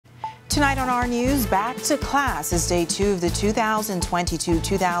Tonight on our news, back to class is day 2 of the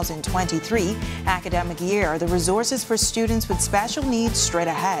 2022-2023 academic year. The resources for students with special needs straight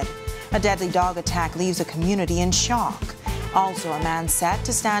ahead. A deadly dog attack leaves a community in shock. Also, a man set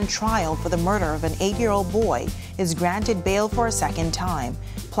to stand trial for the murder of an 8-year-old boy is granted bail for a second time.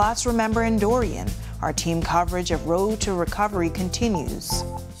 Plus, remember in Dorian, our team coverage of Road to Recovery continues.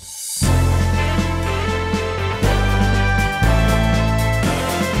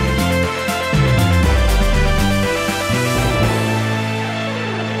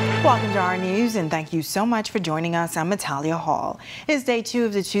 Welcome to our news, and thank you so much for joining us. I'm Natalia Hall. It's day 2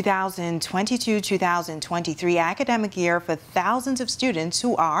 of the 2022-2023 academic year for thousands of students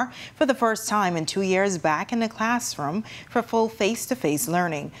who are, for the first time in 2 years, back in the classroom for full face-to-face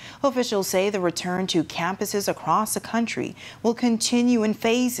learning. Officials say the return to campuses across the country will continue in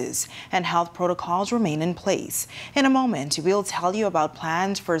phases, and health protocols remain in place. In a moment, we'll tell you about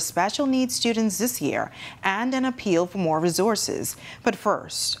plans for special needs students this year and an appeal for more resources. But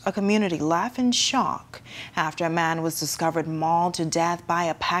first, a community left in shock after a man was discovered mauled to death by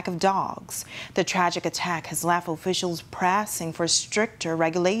a pack of dogs. The tragic attack has left officials pressing for stricter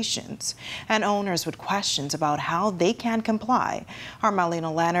regulations and owners with questions about how they can comply. Our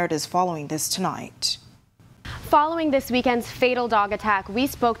Marlena Leonard is following this tonight. Following this weekend's fatal dog attack, we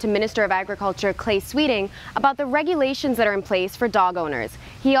spoke to Minister of Agriculture Clay Sweeting about the regulations that are in place for dog owners.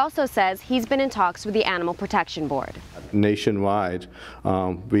 He also says he's been in talks with the Animal Protection Board. Nationwide,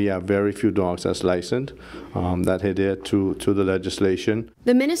 we have very few dogs that's licensed that adhere to the legislation.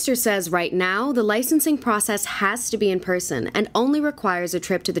 The minister says right now the licensing process has to be in person and only requires a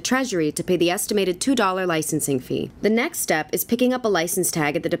trip to the Treasury to pay the estimated $2 licensing fee. The next step is picking up a license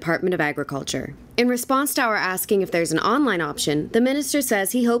tag at the Department of Agriculture. In response to our asking if there's an online option, the minister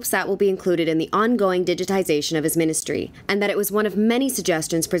says he hopes that will be included in the ongoing digitization of his ministry, and that it was one of many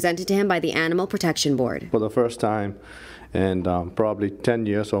suggestions presented to him by the Animal Protection Board. For the first time in probably 10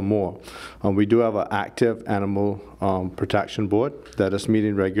 years or more, we do have an active Animal Protection Board that is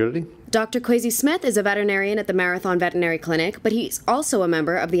meeting regularly. Dr. Kwesi Smith is a veterinarian at the Marathon Veterinary Clinic, but he's also a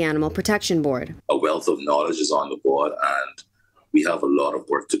member of the Animal Protection Board. A wealth of knowledge is on the board, and we have a lot of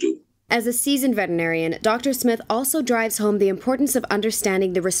work to do. As a seasoned veterinarian, Dr. Smith also drives home the importance of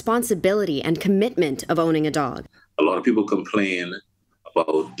understanding the responsibility and commitment of owning a dog. A lot of people complain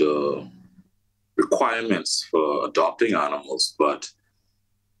about the requirements for adopting animals, but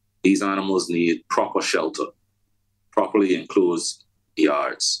these animals need proper shelter, properly enclosed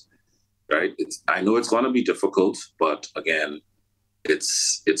yards, right? I know it's going to be difficult, but again,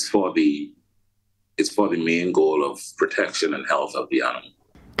 it's for the main goal of protection and health of the animal.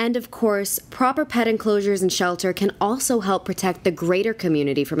 And of course, proper pet enclosures and shelter can also help protect the greater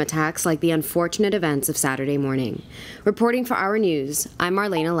community from attacks like the unfortunate events of Saturday morning. Reporting for Our News, I'm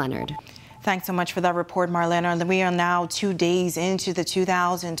Marlena Leonard. Thanks so much for that report, Marlena. We are now 2 days into the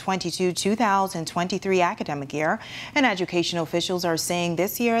 2022-2023 academic year, and education officials are saying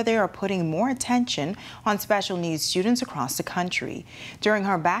this year they are putting more attention on special needs students across the country. During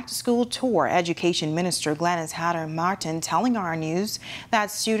her back-to-school tour, Education Minister Glenys Hatter-Martin telling Our News that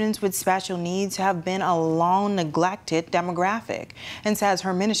students with special needs have been a long-neglected demographic, and says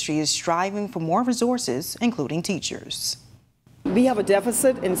her ministry is striving for more resources, including teachers. We have a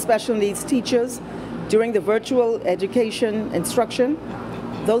deficit in special needs teachers. During the virtual education instruction,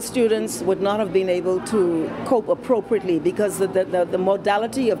 those students would not have been able to cope appropriately because the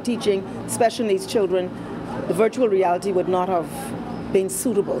modality of teaching special needs children, the virtual reality would not have been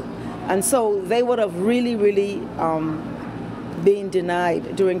suitable. And so they would have really been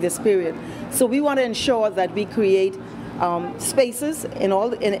denied during this period. So we want to ensure that we create spaces in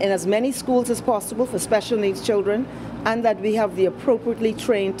as many schools as possible for special needs children, and that we have the appropriately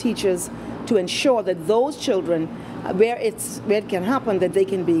trained teachers to ensure that those children, where it can happen, that they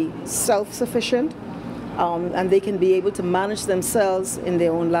can be self-sufficient and they can be able to manage themselves in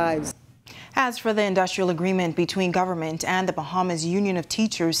their own lives. As for the industrial agreement between government and the Bahamas Union of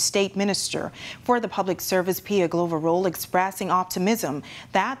Teachers, State Minister for the Public Service Pia Glover-Roll expressing optimism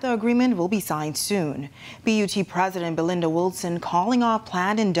that the agreement will be signed soon. BUT President Belinda Wilson calling off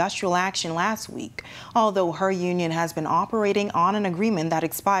planned industrial action last week, although her union has been operating on an agreement that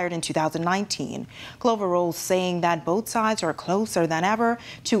expired in 2019. Glover-Roll saying that both sides are closer than ever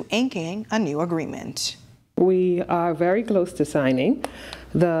to inking a new agreement. We are very close to signing.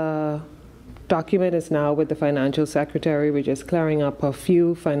 The document is now with the financial secretary. We're just clearing up a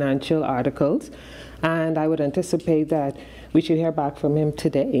few financial articles, and I would anticipate that we should hear back from him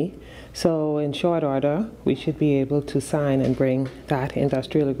today. So in short order, we should be able to sign and bring that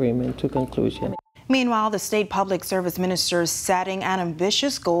industrial agreement to conclusion. Meanwhile, the state public service minister is setting an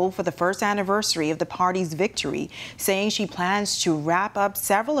ambitious goal for the first anniversary of the party's victory, saying she plans to wrap up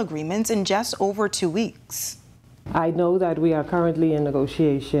several agreements in just over 2 weeks. I know that we are currently in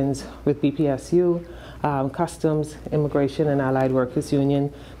negotiations with BPSU, Customs, Immigration and Allied Workers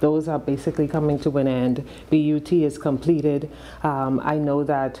Union. Those are basically coming to an end. BUT is completed. I know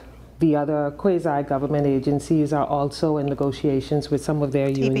that the other quasi-government agencies are also in negotiations with some of their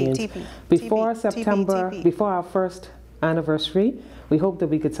unions. Before September, before our first anniversary, we hope that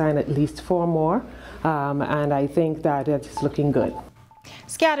we could sign at least 4 more, and I think that it's looking good.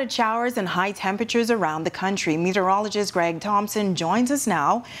 Scattered showers and high temperatures around the country. Meteorologist Greg Thompson joins us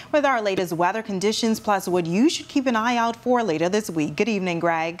now with our latest weather conditions, plus what you should keep an eye out for later this week. Good evening,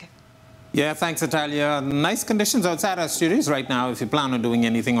 Greg. Yeah, thanks, Natalia. Nice conditions outside our studios right now if you plan on doing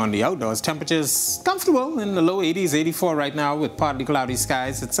anything on the outdoors. Temperatures comfortable in the low 80s, 84 right now with partly cloudy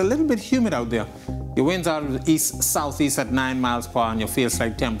skies. It's a little bit humid out there. Your winds are east-southeast at 9 miles per hour and your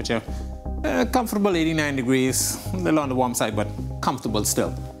feels-like temperature. Comfortable 89 degrees, a little on the warm side, but comfortable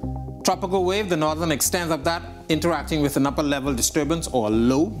still. Tropical wave, the northern extends of that, interacting with an upper level disturbance or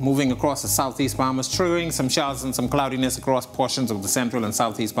low, moving across the southeast Bahamas, triggering some showers and some cloudiness across portions of the central and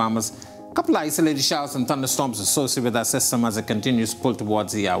southeast Bahamas. A couple of isolated showers and thunderstorms associated with that system as it continues to pull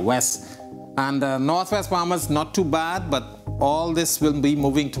towards the west. And northwest Bahamas, not too bad, but all this will be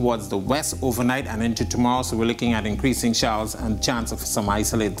moving towards the west overnight and into tomorrow. So we're looking at increasing showers and chance of some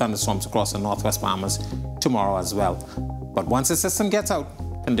isolated thunderstorms across the northwest Bahamas tomorrow as well. But once the system gets out,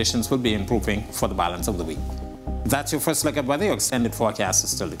 conditions will be improving for the balance of the week. That's your first look at weather. Your extended forecast is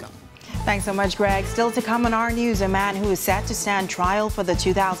still to come. Thanks so much, Greg. Still to come on our news, a man who is set to stand trial for the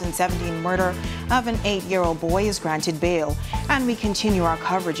 2017 murder of an 8-year-old boy is granted bail. And we continue our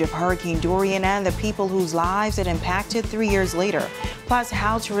coverage of Hurricane Dorian and the people whose lives it impacted 3 years later. Plus,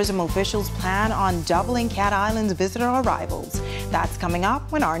 how tourism officials plan on doubling Cat Island's visitor arrivals. That's coming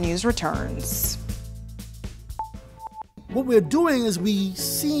up when our news returns. What we're doing is we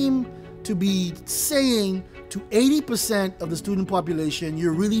seem to be saying to 80% of the student population,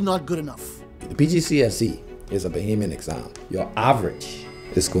 you're really not good enough. The PGCSE is a Bahamian exam. Your average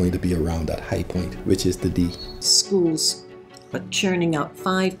is going to be around that high point, which is the D. Schools are churning out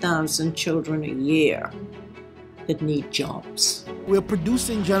 5,000 children a year that need jobs. We're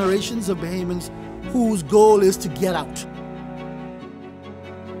producing generations of Bahamians whose goal is to get out.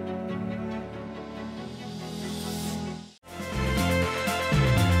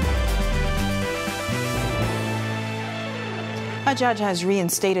 A judge has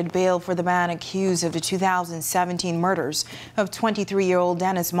reinstated bail for the man accused of the 2017 murders of 23-year-old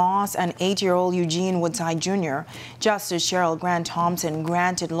Dennis Moss and 8-year-old Eugene Woodside Jr. Justice Cheryl Grant Thompson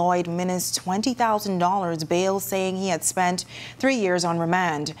granted Lloyd Minnis $20,000 bail, saying he had spent 3 years on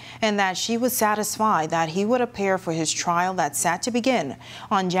remand and that she was satisfied that he would appear for his trial that's set to begin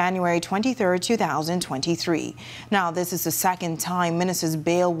on January 23, 2023. Now, this is the second time Minnis's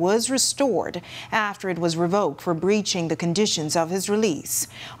bail was restored after it was revoked for breaching the conditions of his release.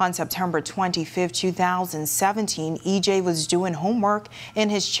 On September 25, 2017, EJ was doing homework in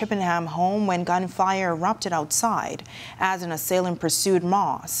his Chippenham home when gunfire erupted outside as an assailant pursued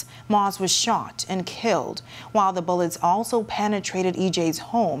Moss. Moss was shot and killed, while the bullets also penetrated EJ's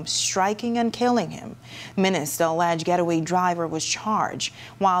home, striking and killing him. Minnis, the alleged getaway driver, was charged,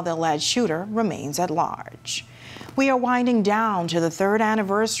 while the alleged shooter remains at large. We are winding down to the 3rd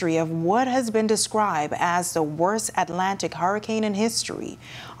anniversary of what has been described as the worst Atlantic hurricane in history.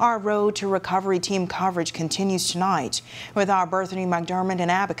 Our Road to Recovery team coverage continues tonight with our Berthany McDermott in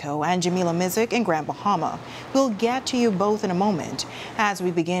Abaco and Jamila Mizik in Grand Bahama. We'll get to you both in a moment as we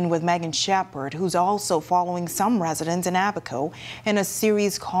begin with Megan Shepard, who's also following some residents in Abaco in a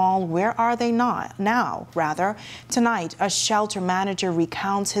series called Where Are They Not Now? Tonight, a shelter manager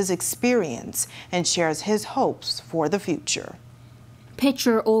recounts his experience and shares his hopes for the future.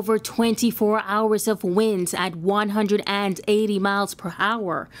 Picture over 24 hours of winds at 180 miles per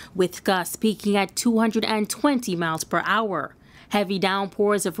hour, with gusts peaking at 220 miles per hour. Heavy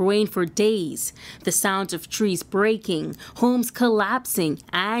downpours of rain for days, the sounds of trees breaking, homes collapsing,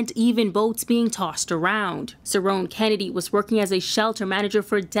 and even boats being tossed around. Cerrone Kennedy was working as a shelter manager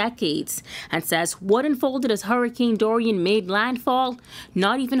for decades and says what unfolded as Hurricane Dorian made landfall,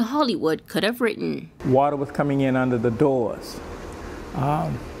 not even Hollywood could have written. Water was coming in under the doors,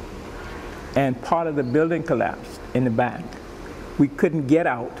 and part of the building collapsed in the back. We couldn't get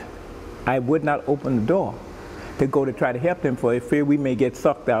out. I would not open the door to go to try to help them for fear we may get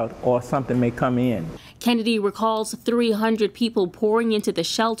sucked out or something may come in. Kennedy recalls 300 people pouring into the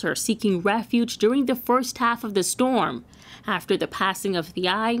shelter seeking refuge during the first half of the storm. After the passing of the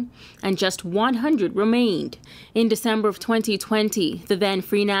eye, and just 100 remained. In December of 2020, the then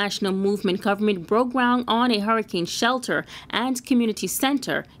Free National Movement government broke ground on a hurricane shelter and community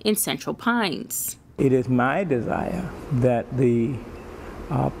center in Central Pines. It is my desire that the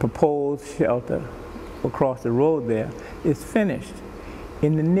proposed shelter across the road there is finished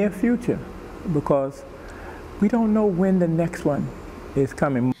in the near future, because we don't know when the next one is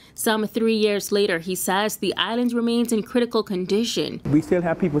coming. Some 3 years later, he says the island remains in critical condition. We still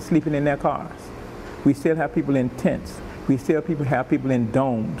have people sleeping in their cars. We still have people in tents. We still have people in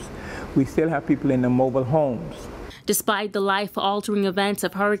domes. We still have people in the mobile homes. Despite the life-altering events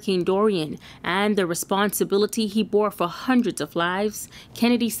of Hurricane Dorian and the responsibility he bore for hundreds of lives,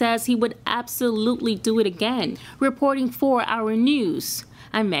 Kennedy says he would absolutely do it again. Reporting for Our News,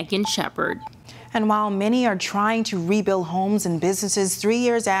 I'm Megan Shepard. And while many are trying to rebuild homes and businesses 3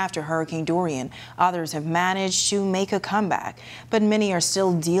 years after Hurricane Dorian, others have managed to make a comeback. But many are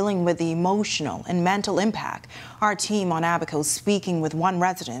still dealing with the emotional and mental impact. Our team on Abaco speaking with one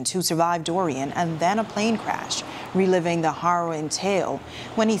resident who survived Dorian and then a plane crash, reliving the harrowing tale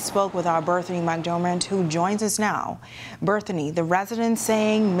when he spoke with our Berthany McDermott, who joins us now. Berthany, the resident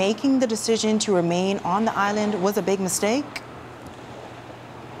saying making the decision to remain on the island was a big mistake?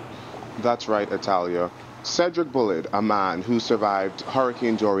 That's right, Italia. Cedric Bullard, a man who survived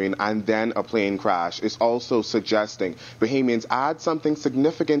Hurricane Dorian and then a plane crash, is also suggesting Bahamians add something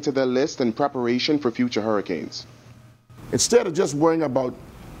significant to their list in preparation for future hurricanes. Instead of just worrying about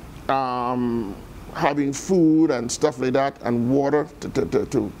having food and stuff like that and water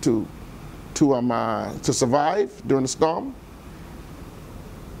to survive during the storm,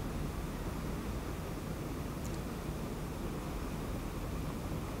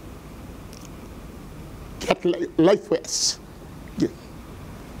 get life vests. Yeah.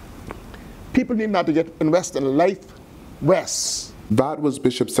 People need not to invest in life vests. That was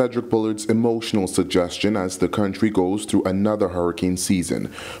Bishop Cedric Bullard's emotional suggestion as the country goes through another hurricane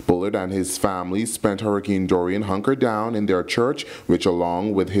season. Bullard and his family spent Hurricane Dorian hunkered down in their church, which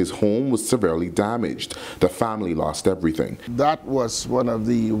along with his home was severely damaged. The family lost everything. That was one of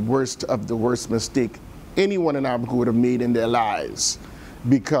the worst mistakes anyone in Abaco would have made in their lives,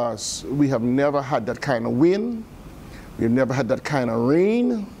 because we have never had that kind of wind, we have never had that kind of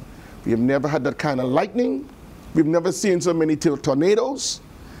rain, we have never had that kind of lightning, we've never seen so many tornadoes.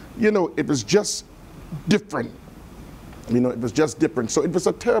 You know, it was just different. You know, it was just different. So it was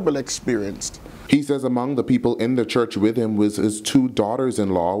a terrible experience. He says among the people in the church with him was his 2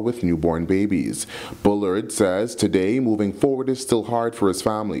 daughters-in-law with newborn babies. Bullard says today moving forward is still hard for his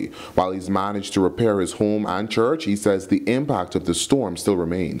family. While he's managed to repair his home and church, he says the impact of the storm still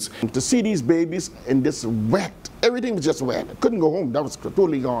remains. To see these babies in this wet, everything was just wet. I couldn't go home, that was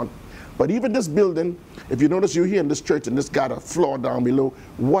totally gone. But even this building, if you notice, you're here in this church and this got a floor down below.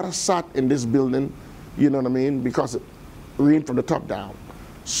 Water sat in this building, you know what I mean, because it rained from the top down.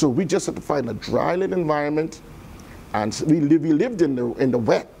 So we just had to find a dry lit environment, and we lived in the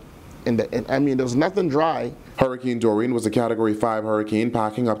wet. I mean, there's nothing dry. Hurricane Dorian was a Category 5 hurricane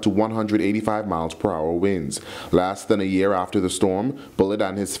packing up to 185 miles per hour winds. Less than a year after the storm, Bullard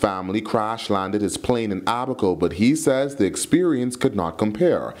and his family crash-landed his plane in Abaco, but he says the experience could not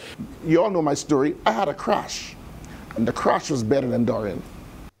compare. You all know my story. I had a crash, and the crash was better than Dorian.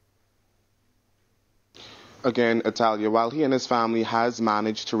 Again, Italia, while he and his family has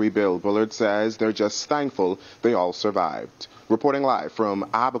managed to rebuild, Bullard says they're just thankful they all survived. Reporting live from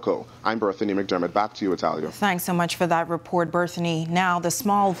Abaco, I'm Berthany McDermott. Back to you, Italia. Thanks so much for that report, Berthany. Now, the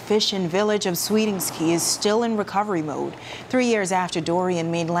small fishing village of Sweetings Key is still in recovery mode. 3 years after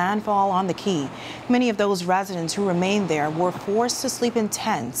Dorian made landfall on the Key, many of those residents who remained there were forced to sleep in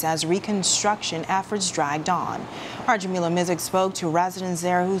tents as reconstruction efforts dragged on. Our Jamila Mizik spoke to residents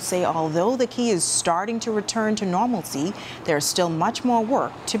there who say although the Key is starting to return to normalcy, there's still much more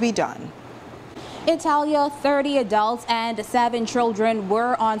work to be done. Italia, 30 adults and 7 children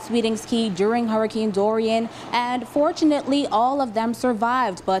were on Sweetings Key during Hurricane Dorian, and fortunately all of them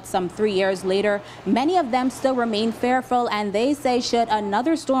survived. But some 3 years later, many of them still remain fearful, and they say should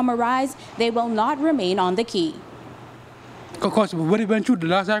another storm arise, they will not remain on the Key. Of course, what went through the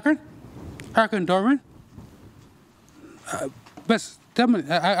last Hurricane Dorian? But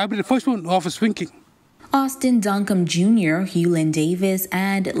I'll be the first one off of swinking. Austin Duncombe Jr., Hewlin Davis,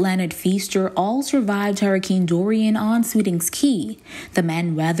 and Leonard Feaster all survived Hurricane Dorian on Sweetings Key. The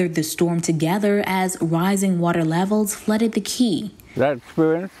men weathered the storm together as rising water levels flooded the Key. That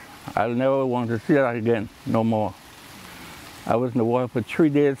experience, I'll never want to see that again, no more. I was in the water for 3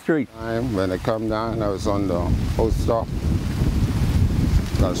 days straight. When I come down, I was on the boat stop.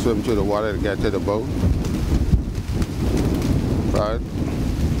 Got to swim through the water to get to the boat. But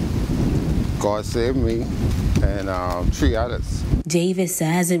God saved me and 3 others. Davis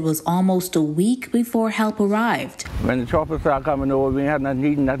says it was almost a week before help arrived. When the choppers started coming over, we had nothing to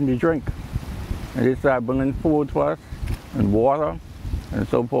eat, nothing to drink. And they started bringing food to us and water and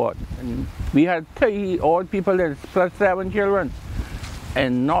so forth. And we had 30 old people there, plus 7 children.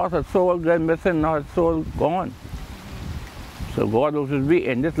 And not a soul got missing, not a soul gone. So God was with me,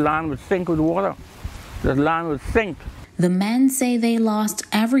 and this land would sink with water. This land would sink. The men say they lost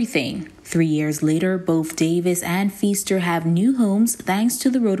everything. 3 years later, both Davis and Feaster have new homes thanks to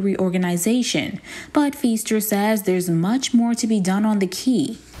the Rotary organization. But Feaster says there's much more to be done on the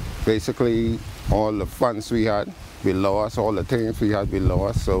key. Basically, all the funds we had, we lost. All the things we had, we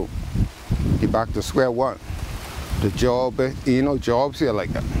lost. So we're back to square one. The job, jobs here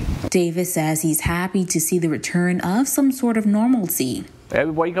like that. Davis says he's happy to see the return of some sort of normalcy.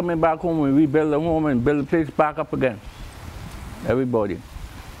 Everybody coming back home and rebuild the home and build the place back up again. Everybody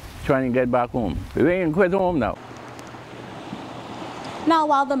trying to get back home. We ain't quit home now. Now,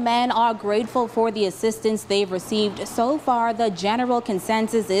 while the men are grateful for the assistance they've received so far, the general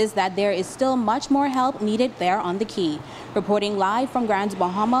consensus is that there is still much more help needed there on the Key. Reporting live from Grand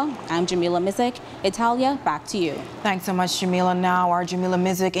Bahama, I'm Jamila Mizik. Italia, back to you. Thanks so much, Jamila. Now, our Jamila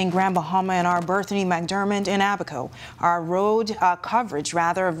Mizik in Grand Bahama and our Berthany McDermott in Abaco. Our coverage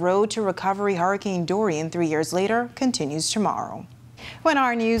of Road to Recovery Hurricane Dorian 3 years later continues tomorrow. When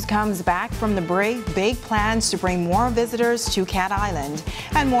our news comes back from the break, big plans to bring more visitors to Cat Island.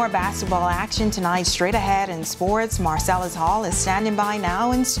 And more basketball action tonight straight ahead in sports. Marcellus Hall is standing by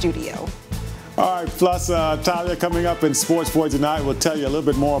now in studio. All right, plus Talia, coming up in Sports for tonight, we'll tell you a little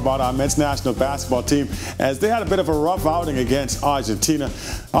bit more about our men's national basketball team as they had a bit of a rough outing against Argentina.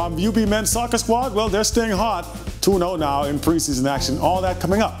 UB men's soccer squad, well, they're staying hot, 2-0 now in preseason action. All that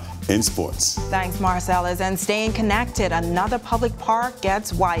coming up in sports. Thanks, Marcellus. And staying connected, another public park gets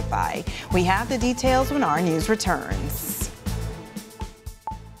Wi-Fi. We have the details when our news returns.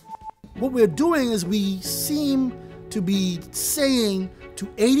 What we're doing is we seem to be saying to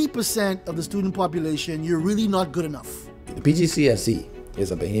 80% of the student population, you're really not good enough. The PGCSE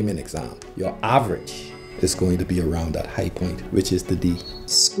is a Bahamian exam. Your average is going to be around that high point, which is the D.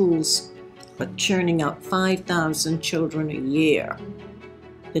 Schools are churning out 5,000 children a year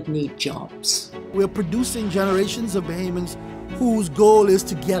that need jobs. We're producing generations of Bahamians whose goal is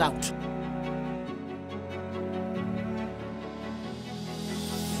to get out.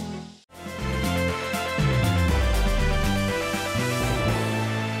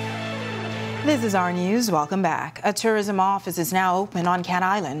 This is our news. Welcome back. A tourism office is now open on Cat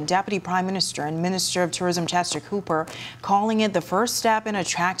Island. Deputy Prime Minister and Minister of Tourism Chester Cooper calling it the first step in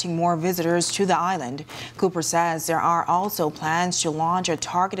attracting more visitors to the island. Cooper says there are also plans to launch a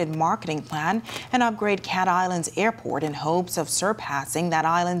targeted marketing plan and upgrade Cat Island's airport in hopes of surpassing that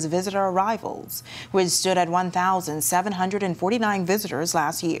island's visitor arrivals, which stood at 1,749 visitors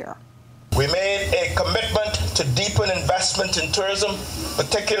last year. We made a commitment to deepen investment in tourism,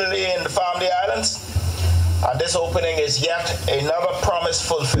 particularly in the Family Islands, and this opening is yet another promise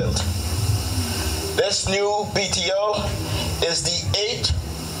fulfilled. This new BTO is the 8th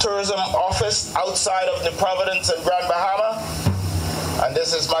tourism office outside of New Providence and Grand Bahama, and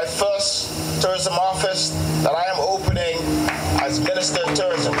this is my first tourism office that I am opening as Minister of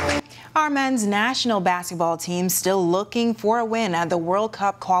Tourism. Our men's national basketball team still looking for a win at the World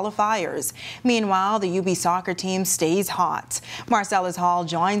Cup qualifiers. Meanwhile, the UB soccer team stays hot. Marcellus Hall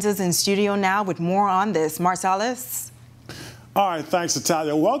joins us in studio now with more on this. Marcellus? All right, thanks,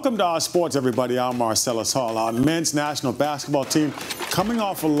 Natalia. Welcome to our sports, everybody. I'm Marcellus Hall. Our men's national basketball team coming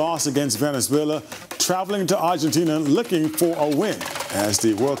off a loss against Venezuela, traveling to Argentina looking for a win as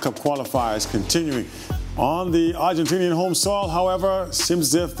the World Cup qualifiers continuing. On the Argentinian home soil, however,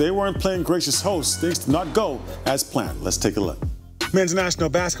 seems as if they weren't playing gracious hosts. Things did not go as planned. Let's take a look. Men's national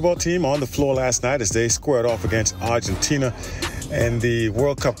basketball team on the floor last night as they squared off against Argentina in the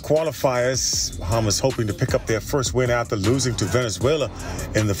World Cup qualifiers. Bahamas hoping to pick up their first win after losing to Venezuela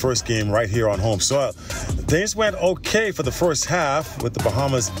in the first game right here on home soil. Things went okay for the first half, with the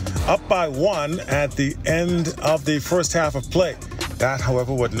Bahamas up by 1 at the end of the first half of play. That,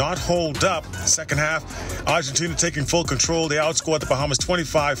 however, would not hold up. Second half, Argentina taking full control. They outscored the Bahamas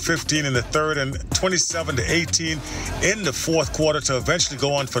 25-15 in the third and 27-18 in the fourth quarter to eventually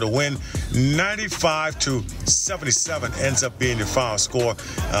go on for the win. 95-77 ends up being your final score.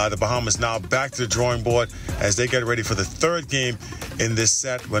 The Bahamas now back to the drawing board as they get ready for the third game in this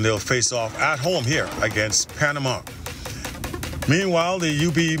set when they'll face off at home here against Panama. Meanwhile, the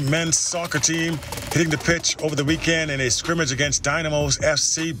UB men's soccer team hitting the pitch over the weekend in a scrimmage against Dynamos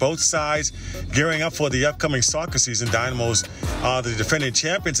FC. Both sides gearing up for the upcoming soccer season. Dynamos are the defending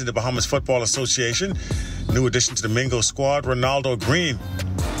champions in the Bahamas Football Association. New addition to the Mingo squad, Ronaldo Green,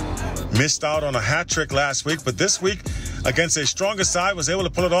 missed out on a hat trick last week, but this week against a stronger side was able to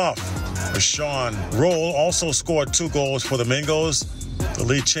pull it off. Sean Roll also scored 2 goals for the Mingos. The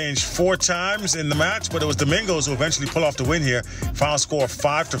lead changed 4 times in the match, but it was the Mingos who eventually pull off the win here. Final score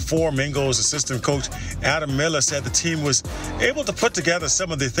 5-4. Mingos assistant coach Adam Miller said the team was able to put together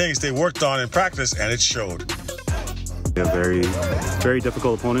some of the things they worked on in practice, and it showed. A very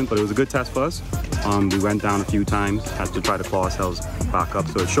difficult opponent, but it was a good test for us. We went down a few times, had to try to claw ourselves back up,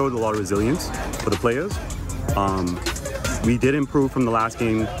 so it showed a lot of resilience for the players. We did improve from the last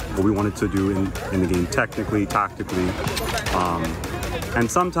game, what we wanted to do in the game, technically, tactically. And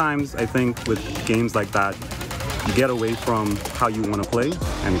sometimes, I think, with games like that, you get away from how you want to play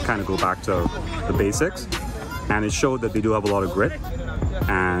and kind of go back to the basics. And it showed that they do have a lot of grit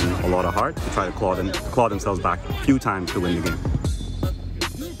and a lot of heart to try to claw themselves back a few times to win the game.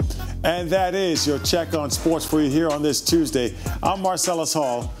 And that is your check on sports for you here on this Tuesday. I'm Marcellus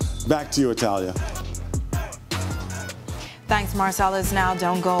Hall. Back to you, Italia. Thanks, Marcellus. Now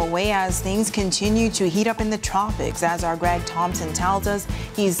don't go away as things continue to heat up in the tropics. As our Greg Thompson tells us,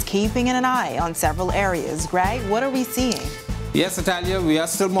 he's keeping an eye on several areas. Greg, what are we seeing? Yes, Italia, we are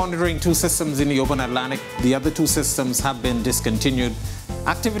still monitoring 2 systems in the open Atlantic. The other 2 systems have been discontinued.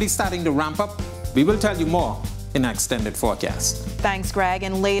 Activity starting to ramp up. We will tell you more in our extended forecast. Thanks, Greg.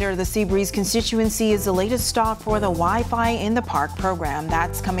 And later, the Seabreeze constituency is the latest stop for the Wi-Fi in the Park program.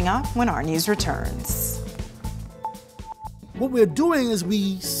 That's coming up when our news returns. What we're doing is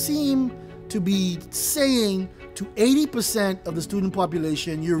we seem to be saying to 80% of the student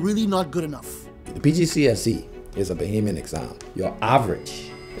population, you're really not good enough. The PGCSE is a Bahamian exam. Your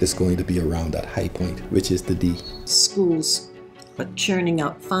average is going to be around that high point, which is the D. Schools are churning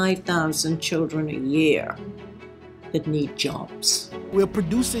out 5,000 children a year that need jobs. We're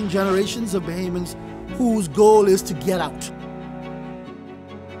producing generations of Bahamians whose goal is to get out.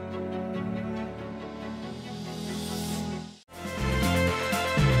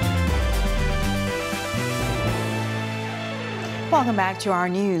 Welcome back to our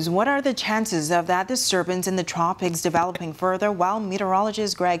news. What are the chances of that disturbance in the tropics developing further? Well,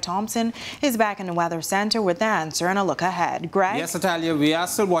 meteorologist Greg Thompson is back in the Weather Center with the answer and a look ahead. Greg? Yes, Italia, we are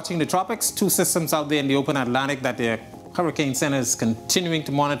still watching the tropics. 2 systems out there in the open Atlantic that the Hurricane Center is continuing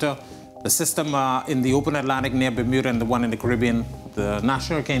to monitor. The system in the open Atlantic near Bermuda and the one in the Caribbean. The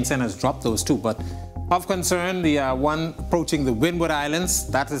National Hurricane Center has dropped those 2, but of concern, the one approaching the Windward Islands,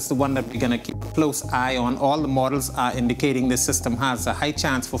 that is the one that we're going to keep a close eye on. All the models are indicating this system has a high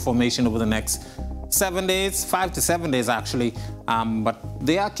chance for formation over the next 7 days, 5 to 7 days actually. But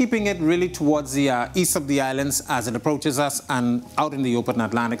they are keeping it really towards the east of the islands as it approaches us and out in the open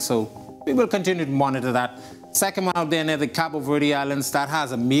Atlantic. So we will continue to monitor that. Second one out there near the Cabo Verde Islands, that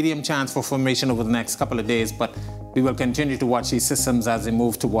has a medium chance for formation over the next couple of days, but we will continue to watch these systems as they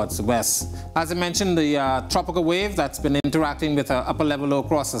move towards the west. As I mentioned, the tropical wave that's been interacting with an upper level low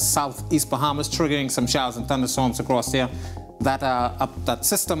across the southeast Bahamas, triggering some showers and thunderstorms across there. That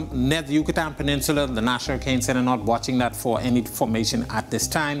system near the Yucatan Peninsula, the National Hurricane Center not watching that for any formation at this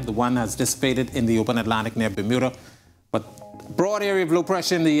time. The one has dissipated in the open Atlantic near Bermuda. But broad area of low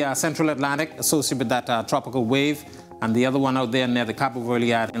pressure in the central Atlantic associated with that tropical wave, and the other one out there near the Cabo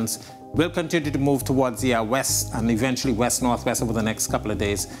Verde Islands will continue to move towards the west and eventually west-northwest over the next couple of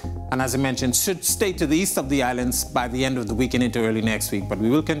days. And as I mentioned, should stay to the east of the islands by the end of the week and into early next week. But we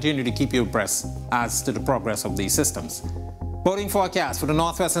will continue to keep you abreast as to the progress of these systems. Boating forecast for the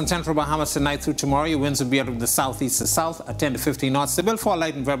northwest and central Bahamas tonight through tomorrow. Your winds will be out of the southeast to south at 10 to 15 knots. They will fall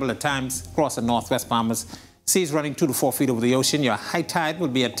light and variable at times across the northwest Bahamas. Seas running 2 to 4 feet over the ocean. Your high tide will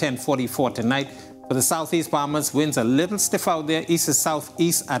be at 10:44 tonight. For the southeast Bahamas, winds a little stiff out there, east to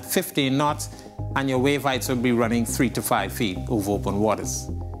southeast at 15 knots, and your wave heights will be running 3 to 5 feet over open waters.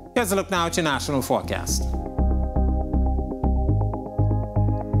 Here's a look now at your national forecast.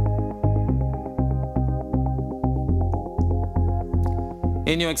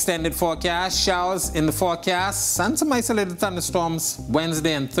 In your extended forecast, showers in the forecast and some isolated thunderstorms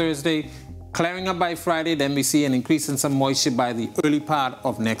Wednesday and Thursday, clearing up by Friday. Then we see an increase in some moisture by the early part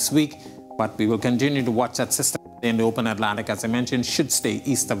of next week. But we will continue to watch that system in the open Atlantic, as I mentioned, should stay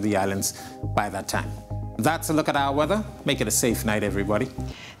east of the islands by that time. That's a look at our weather. Make it a safe night, everybody.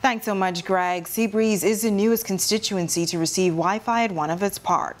 Thanks so much, Greg. Seabreeze is the newest constituency to receive Wi-Fi at one of its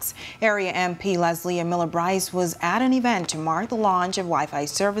parks. Area MP Leslie Miller-Bryce was at an event to mark the launch of Wi-Fi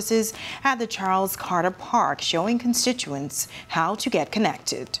services at the Charles Carter Park, showing constituents how to get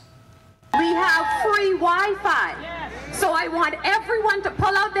connected. We have free Wi-Fi, so I want everyone to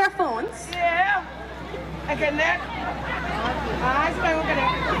pull out their phones. Yeah, I connect.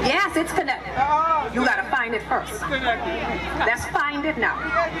 Yes, it's connected. You gotta find it first. Let's find it now.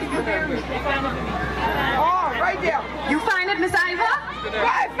 Oh, right there. You find it, Miss Iva?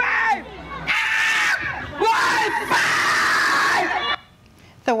 Wi-Fi! Wi-Fi!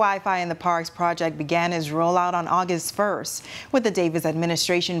 The Wi-Fi in the Parks project began its rollout on August 1st, with the Davis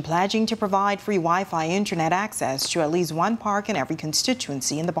administration pledging to provide free Wi-Fi internet access to at least one park in every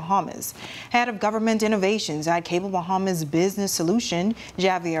constituency in the Bahamas. Head of Government Innovations at Cable Bahamas Business Solution,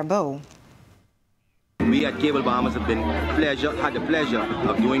 Javier Bo. We at Cable Bahamas have had the pleasure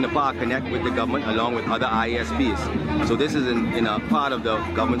of doing the Park Connect with the government along with other ISPs. So this is in a part of the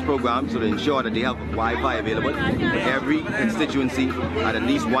government's program so to ensure that they have Wi-Fi available for every constituency at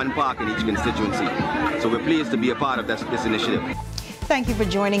least one park in each constituency. So we're pleased to be a part of this initiative. Thank you for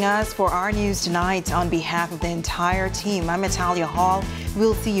joining us for our news tonight. On behalf of the entire team, I'm Natalia Hall.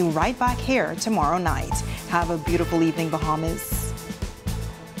 We'll see you right back here tomorrow night. Have a beautiful evening, Bahamas.